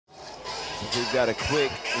We've got a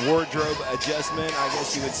quick wardrobe adjustment, I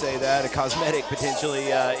guess you would say that, a cosmetic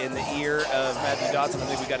potentially in the ear of Matthew Dotson. I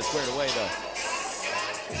think we got it squared away though.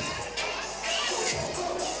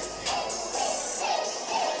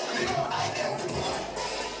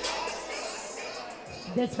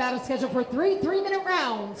 This battle is scheduled for 3 3-minute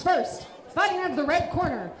rounds. First, fighting out of the red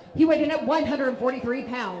corner, he weighed in at 143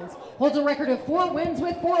 pounds, holds a record of 4 wins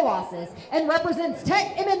with 4 losses, and represents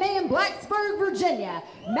Tech MMA in Blacksburg, Virginia,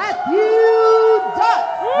 Matthew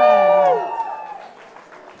Dotson.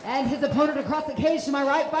 And his opponent across the cage to my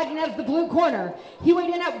right, fighting out of the blue corner, he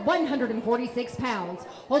weighed in at 146 pounds,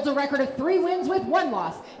 holds a record of 3 wins with 1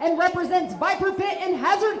 loss, and represents Viper Pit in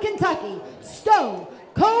Hazard, Kentucky, Stone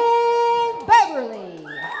Cold Beverly.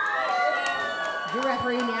 Your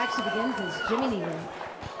referee in the action begins is Jimmy Neely.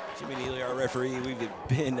 Jimmy Neely, our referee. We've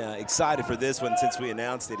been excited for this one since we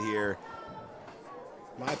announced it here.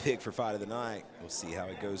 My pick for fight of the night. We'll see how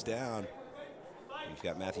it goes down. We've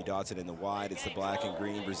got Matthew Dotson in the white. It's the black and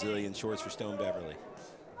green Brazilian shorts for Stone Beverly.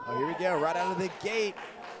 Oh, here we go, right out of the gate.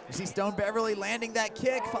 You see Stone Beverly landing that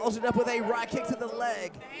kick, follows it up with a right kick to the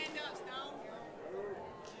leg.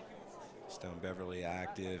 Stone Beverly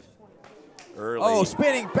active early. Oh,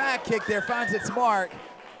 spinning back kick there, finds its mark.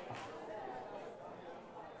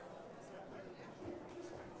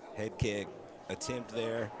 Head kick attempt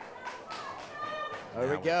there.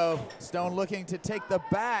 There we go. Stone looking to take the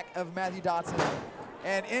back of Matthew Dotson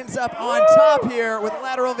and ends up on top here with a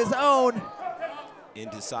lateral of his own.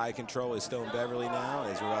 Into side control is Stone Beverly now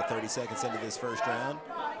as we're about 30 seconds into this first round.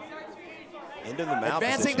 Into the mount.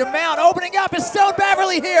 Advancing to mount, opening up is Stone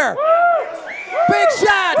Beverly here. Big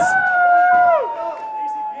shots.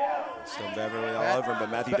 Stone Beverly all over him, but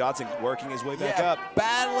Matthew Dotson working his way back up.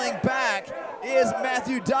 Battling back is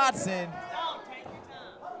Matthew Dotson.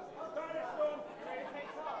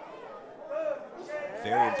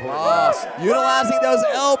 Very important. Utilizing those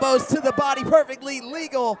elbows to the body, perfectly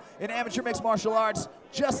legal in amateur mixed martial arts,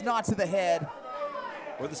 just not to the head.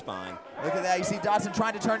 Or the spine. Look at that, you see Dotson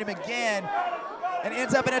trying to turn him again and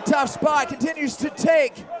ends up in a tough spot, continues to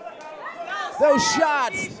take those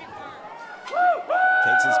shots.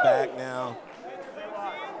 Takes his back now.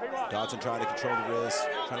 Dotson trying to control the wrist,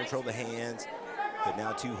 trying to control the hands, but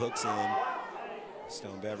now 2 hooks in.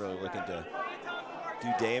 Stone Beverly looking to do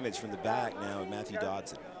damage from the back now with Matthew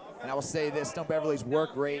Dotson. And I will say this, Stone Beverly's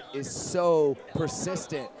work rate is so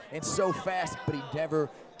persistent and so fast, but he never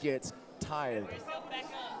gets tired.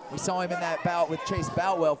 We saw him in that bout with Chase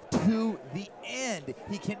Boutwell to the end.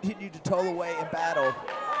 He continued to toil away in battle.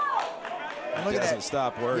 And look at that. Doesn't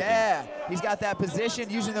stop working. Yeah, he's got that position,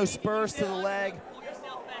 using those spurs to the leg.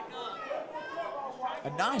 A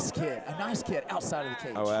nice kid outside of the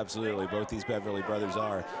cage. Oh, absolutely. Both these Beverly brothers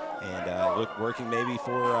are. And look, working maybe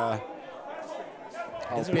for,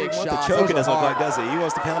 doesn't big really want shots. the chokiness look like, does he? He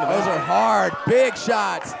wants to pound him out. Those are hard, big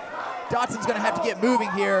shots. Dotson's gonna have to get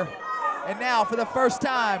moving here. And now, for the first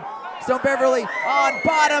time, Stone Beverly on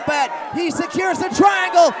bottom, but he secures the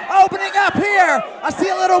triangle, opening up here. I see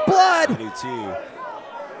a little blood. I do too.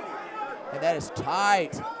 And that is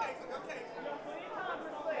tight.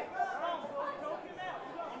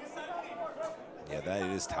 Yeah, that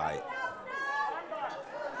is tight.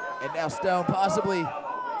 And now Stone possibly,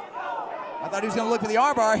 I thought he was gonna look for the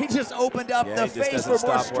armbar. He just opened up the face for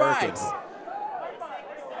more strikes.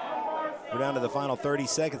 We're down to the final 30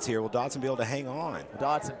 seconds here. Will Dotson be able to hang on?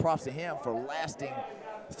 Dotson, props to him for lasting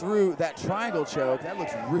through that triangle choke. That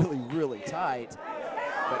looks really, really tight.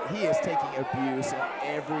 But he is taking abuse in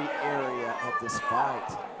every area of this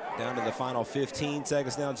fight. Down to the final 15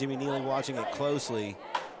 seconds now. Jimmy Neely watching it closely.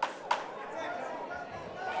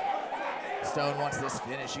 Stone wants this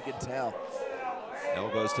finish, you can tell.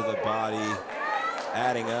 Elbows to the body,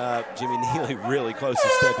 adding up. Jimmy Neely really close to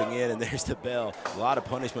stepping in, and there's the bell. A lot of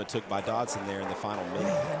punishment took by Dotson there in the final minute.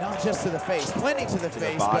 Yeah, not just to the face, plenty to the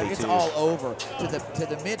face, but it's all over. To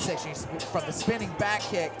the midsection, from the spinning back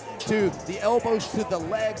kick to the elbows to the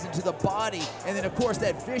legs and to the body, and then of course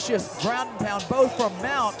that vicious ground and pound both from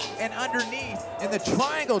mount and underneath. And the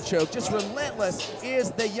triangle choke, just relentless,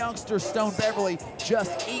 is the youngster Stone Beverly,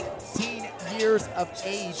 just 18 years of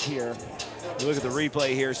age here. You look at the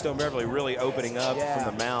replay here, Stone Beverly really opening up from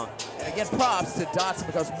the mount. And again, props to Dotson,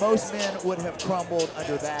 because most men would have crumbled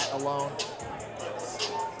under that alone.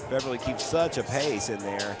 Beverly keeps such a pace in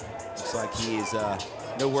there. Looks like he is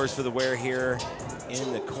no worse for the wear here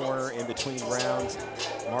in the corner in between rounds.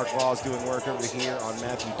 Mark Law is doing work over here on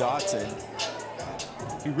Matthew Dotson.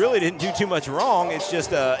 he really didn't do too much wrong. It's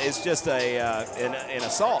just an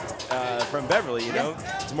assault from Beverly. You know,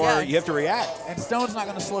 it's more you have to react. And Stone's not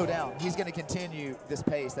going to slow down. He's going to continue this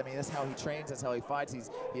pace. I mean, that's how he trains. That's how he fights.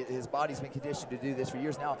 His body's been conditioned to do this for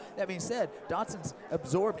years now. That being said, Dotson's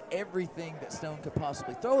absorbed everything that Stone could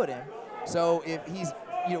possibly throw at him. So if he's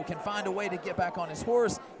can find a way to get back on his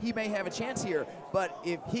horse, he may have a chance here. But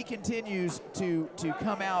if he continues to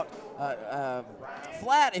come out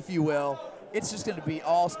flat, if you will, it's just going to be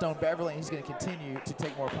all Stone Beverly, and he's going to continue to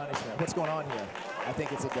take more punishment. What's going on here? I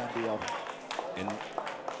think it's a done deal. And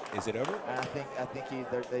is it over? I think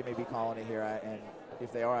they may be calling it here, and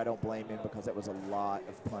if they are, I don't blame him because that was a lot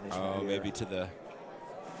of punishment. Oh, here. maybe to the.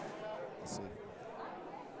 Let's see.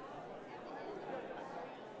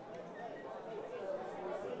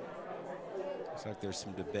 Looks like there's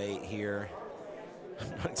some debate here. I'm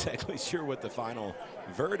not exactly sure what the final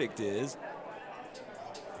verdict is.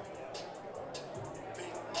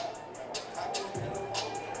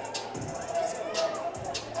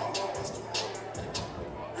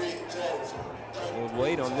 We'll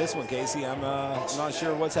wait on this one, Casey. I'm not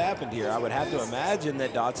sure what's happened here. I would have to imagine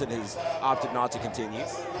that Dotson has opted not to continue.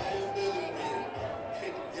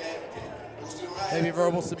 Maybe a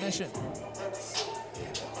verbal submission.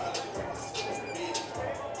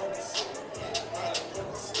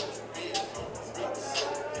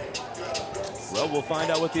 Well, we'll find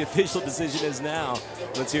out what the official decision is now.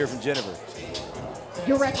 Let's hear from Jennifer.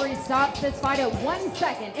 Your referee stops this fight at 1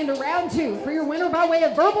 second into round 2 for your winner by way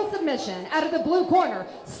of verbal submission out of the blue corner,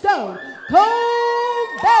 Stone Cold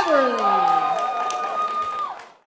Beverly.